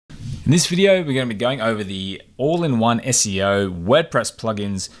In this video, we're going to be going over the all-in-one SEO WordPress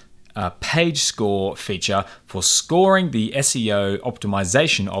plugins page score feature for scoring the SEO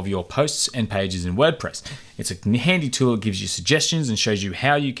optimization of your posts and pages in WordPress. It's a handy tool that gives you suggestions and shows you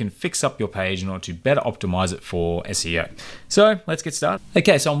how you can fix up your page in order to better optimize it for SEO. So let's get started.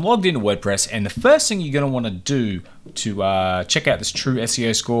 Okay, so I'm logged into WordPress, and the first thing you're going to want to do to check out this True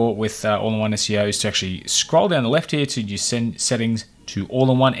SEO score with all-in-one SEO is to actually scroll down the left here to your settings to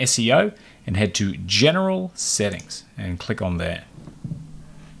all-in-one SEO and head to General Settings and click on there.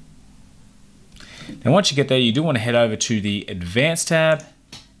 Now once you get there, you do want to head over to the Advanced tab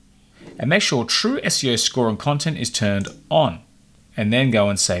and make sure True SEO score and content is turned on, and then go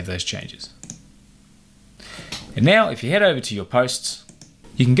and save those changes. And now if you head over to your posts,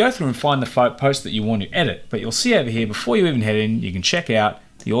 you can go through and find the post that you want to edit, but you'll see over here before you even head in, you can check out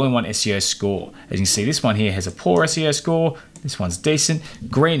the all-in-one SEO score. As you can see, this one here has a poor SEO score, this one's decent,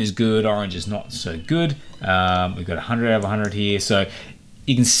 green is good, orange is not so good. We've got 100 out of 100 here, so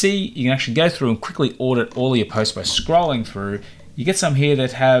you can see, you can actually go through and quickly audit all of your posts by scrolling through. You get some here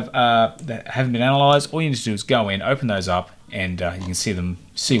that haven't been analyzed. All you need to do is go in, open those up, and you can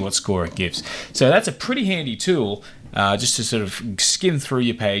see what score it gives. So that's a pretty handy tool just to sort of skim through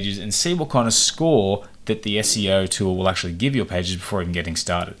your pages and see what kind of score that the SEO tool will actually give your pages before even getting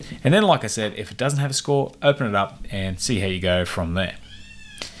started. And then, like I said, if it doesn't have a score, open it up and see how you go from there.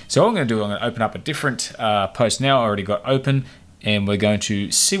 So what I'm going to do, I'm going to open up a different post now. I already got open, and we're going to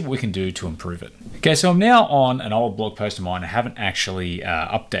see what we can do to improve it. Okay, so I'm now on an old blog post of mine I haven't actually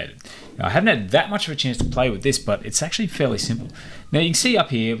updated. Now, I haven't had that much of a chance to play with this, but it's actually fairly simple. Now you can see up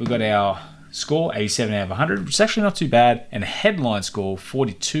here, we've got our score, 87 out of 100, which is actually not too bad, and a headline score,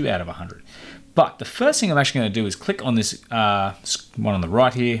 42 out of 100. But the first thing I'm actually going to do is click on this one on the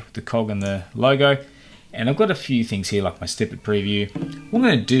right here, with the cog and the logo, and I've got a few things here like my snippet preview. What I'm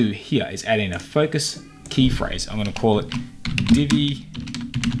going to do here is add in a focus key phrase. I'm going to call it Divi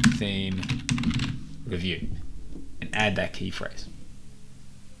Theme Review and add that key phrase.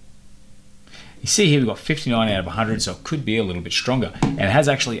 You see here we've got 59 out of 100, so it could be a little bit stronger, and it has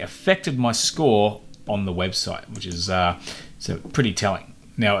actually affected my score on the website, which is so pretty telling.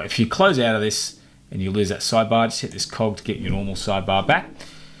 Now if you close out of this and you lose that sidebar, just hit this cog to get your normal sidebar back.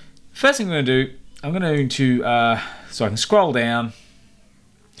 First thing I'm going to do, I'm going to so I can scroll down,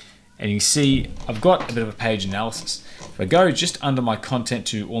 and you can see I've got a bit of a page analysis. If I go just under my content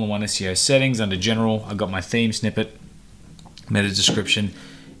to all-in-one SEO settings, under general, I've got my theme snippet, meta description,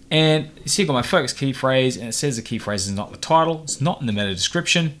 and you see I've got my focus key phrase, and it says the key phrase is not in the title, it's not in the meta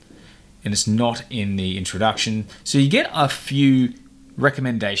description, and it's not in the introduction. So you get a few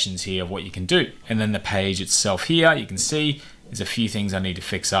recommendations here of what you can do. And then the page itself here, you can see there's a few things I need to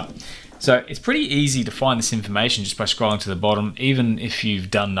fix up. So it's pretty easy to find this information just by scrolling to the bottom. Even if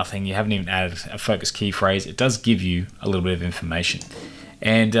you've done nothing, you haven't even added a focus key phrase, it does give you a little bit of information.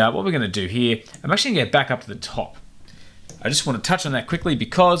 And what we're going to do here, I'm actually going to get back up to the top. I just want to touch on that quickly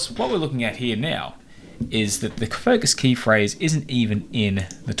because what we're looking at here now is that the focus key phrase isn't even in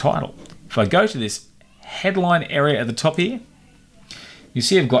the title. If I go to this headline area at the top here, you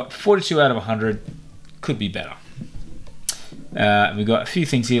see I've got 42 out of 100, could be better. We've got a few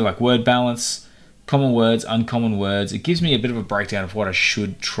things here like word balance, common words, uncommon words. It gives me a bit of a breakdown of what I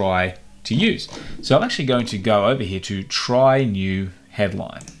should try to use. So I'm actually going to go over here to try new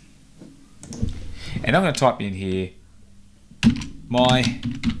headline. And I'm going to type in here, my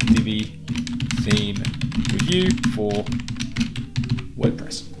Divi theme review for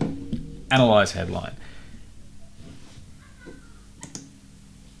WordPress. Analyze headline.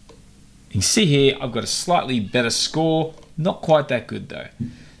 You can see here I've got a slightly better score, not quite that good though.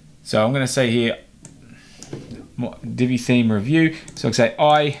 So I'm going to say here Divi theme review. So I can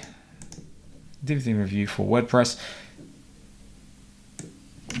say Divi theme review for WordPress.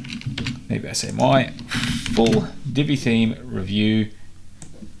 Maybe I say my full Divi theme review.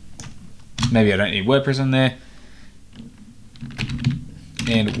 Maybe I don't need WordPress on there.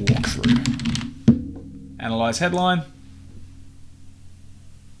 And walkthrough. Analyze headline.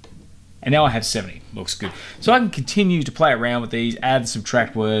 And now I have 70, looks good. So I can continue to play around with these, add,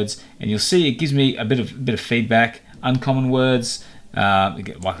 subtract words, and you'll see it gives me a bit of feedback. Uncommon words,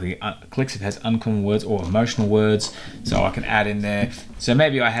 likely clicks if it has uncommon words or emotional words, so I can add in there. So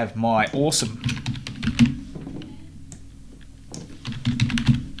maybe I have my awesome.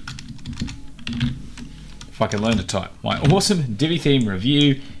 If I can learn to type, my awesome Divi theme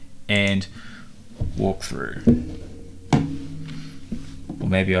review and walkthrough. Or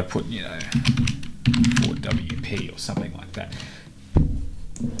maybe I put, you know, 4WP or something like that.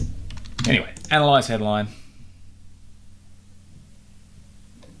 Anyway, analyze headline.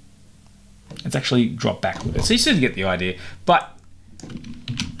 it's actually dropped back a little bit. So you sort of get the idea. But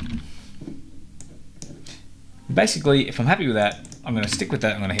basically, if I'm happy with that, I'm going to stick with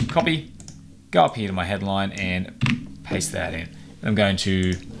that. I'm going to hit copy, go up here to my headline and paste that in. And I'm going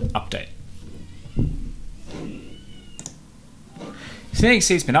to update. So now you can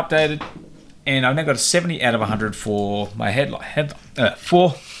see it's been updated, and I've now got a 70 out of 100 for my headline,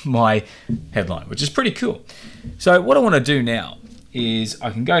 which is pretty cool. So what I want to do now is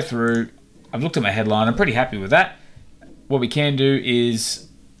I can go through. I've looked at my headline. I'm pretty happy with that. What we can do is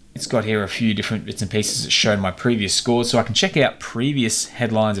it's got here a few different bits and pieces that show my previous scores, so I can check out previous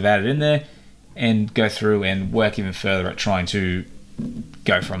headlines I've added in there and go through and work even further at trying to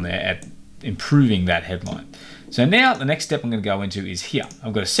go from there at improving that headline. So now the next step I'm going to go into is here.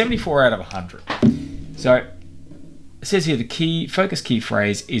 I've got a 74 out of 100. So it says here the focus key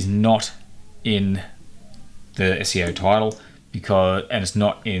phrase is not in the SEO title and it's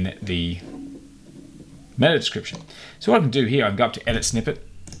not in the meta description. So what I can do here, I can go up to edit snippet,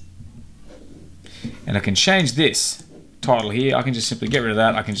 and I can change this title here. I can just simply get rid of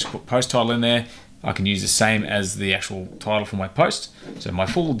that. I can just put post title in there. I can use the same as the actual title for my post. So my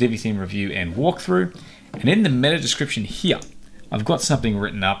full Divi theme review and walkthrough. And in the meta description here, I've got something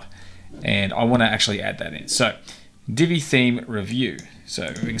written up and I want to actually add that in. So Divi theme review.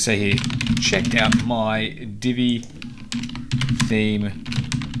 So we can say here, check out my Divi theme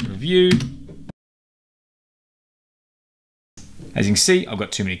review. As you can see, I've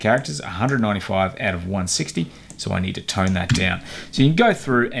got too many characters, 195 out of 160, so I need to tone that down. So you can go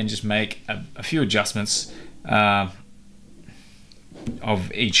through and just make a few adjustments of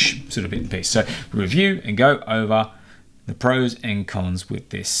each sort of bit and piece. So review and go over the pros and cons with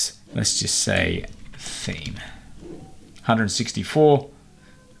this, let's just say, theme. 164,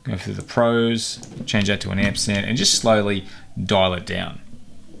 go through the pros, change that to an ampersand, and just slowly dial it down.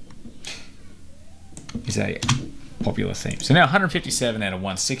 Is a popular theme. So now 157 out of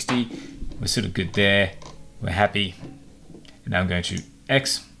 160, we're sort of good there, we're happy. And now I'm going to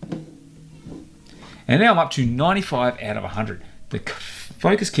X. And now I'm up to 95 out of 100. The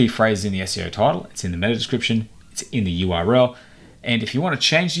focus key phrase is in the SEO title, it's in the meta description, it's in the URL. And if you want to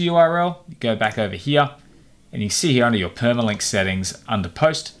change the URL, you go back over here, and you see here under your permalink settings, under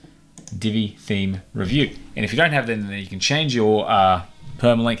post, Divi theme review. And if you don't have that in there, you can change your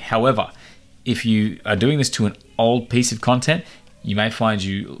permalink. However, if you are doing this to an old piece of content, you may find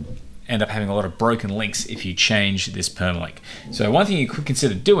you end up having a lot of broken links if you change this permalink. So one thing you could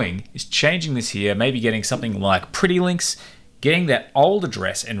consider doing is changing this here, maybe getting something like pretty links, getting that old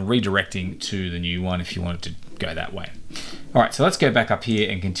address and redirecting to the new one if you wanted to go that way. All right, so let's go back up here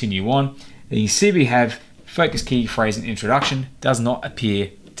and continue on. And you see we have focus key phrase and introduction, does not appear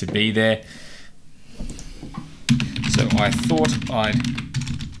to be there. So I thought I'd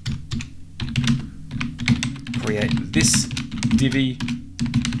create this Divi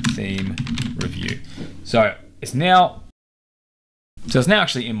theme review. So it's now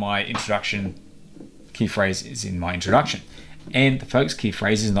actually in my introduction. Key phrase is in my introduction, and the focus key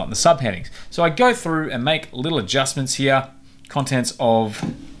phrase is not in the subheadings. So I go through and make little adjustments here. Contents of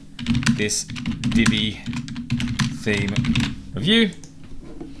this Divi theme review,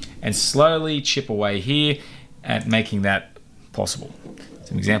 and slowly chip away here at making that possible.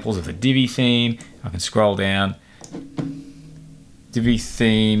 Some examples of the Divi theme. I can scroll down. Divi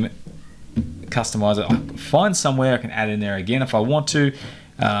theme, customize it. I can find somewhere I can add in there again if I want to,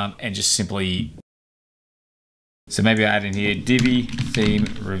 and just simply. So maybe I add in here Divi theme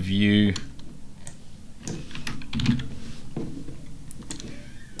review.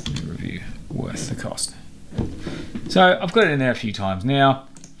 Review worth the cost. So I've got it in there a few times now.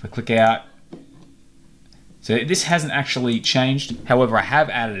 If I click out. So this hasn't actually changed. However, I have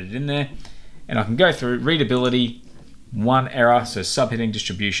added it in there, and I can go through readability, 1 error, so subheading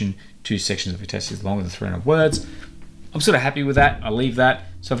distribution, 2 sections of a text is longer than 300 words. I'm sort of happy with that. I leave that.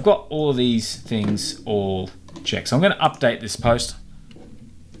 So I've got all of these things all checked. So I'm going to update this post,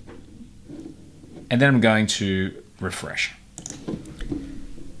 and then I'm going to refresh.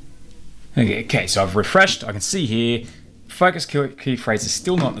 Okay, so I've refreshed. I can see here, focus key phrase is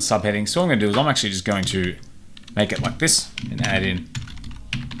still not in the subheading. So what I'm going to do is I'm actually just going to make it like this and add in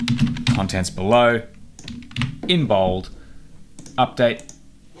contents below, in bold, update.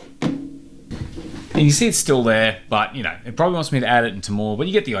 And you see it's still there, but you know, it probably wants me to add it into more, but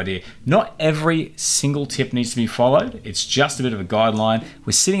you get the idea. Not every single tip needs to be followed. It's just a bit of a guideline.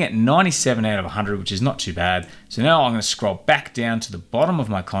 We're sitting at 97 out of 100, which is not too bad. So now I'm going to scroll back down to the bottom of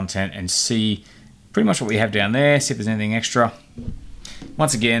my content and see pretty much what we have down there, see if there's anything extra.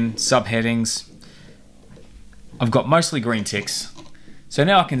 Once again, subheadings. I've got mostly green ticks. So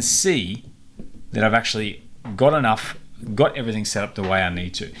now I can see that I've actually got everything set up the way I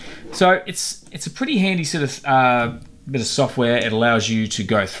need to. So it's a pretty handy sort of bit of software. It allows you to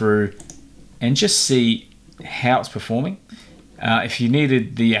go through and just see how it's performing. If you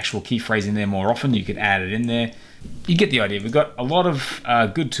needed the actual key phrase in there more often, you could add it in there. You get the idea. We've got a lot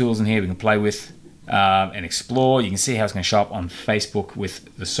of good tools in here we can play with and explore. You can see how it's going to show up on Facebook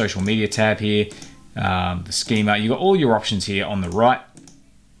with the social media tab here, the schema. You've got all your options here on the right.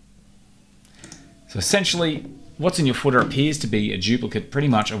 So essentially, what's in your footer appears to be a duplicate pretty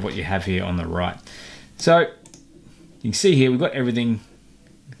much of what you have here on the right. So you can see here we've got everything,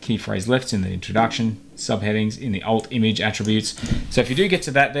 key phrase left in the introduction, subheadings, in the alt image attributes. So if you do get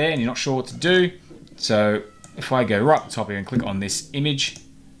to that there and you're not sure what to do, so if I go right at the top here and click on this image,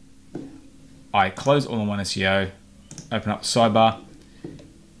 I close all in One SEO, open up the sidebar.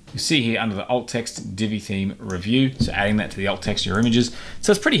 You see here under the alt text Divi theme review, so adding that to the alt text of your images.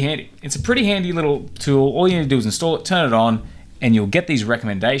 So it's pretty handy. It's a pretty handy little tool. All you need to do is install it, turn it on, and you'll get these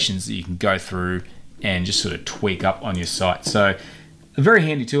recommendations that you can go through and just sort of tweak up on your site. So a very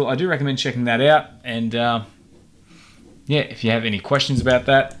handy tool. I do recommend checking that out. And yeah, if you have any questions about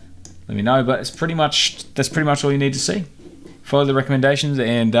that, let me know. But that's pretty much all you need to see. Follow the recommendations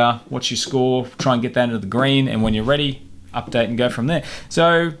and watch your score. Try and get that into the green. And when you're ready, update and go from there.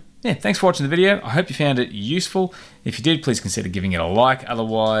 So yeah, thanks for watching the video. I hope you found it useful. If you did, please consider giving it a like.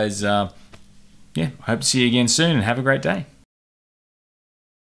 Otherwise, yeah, I hope to see you again soon and have a great day.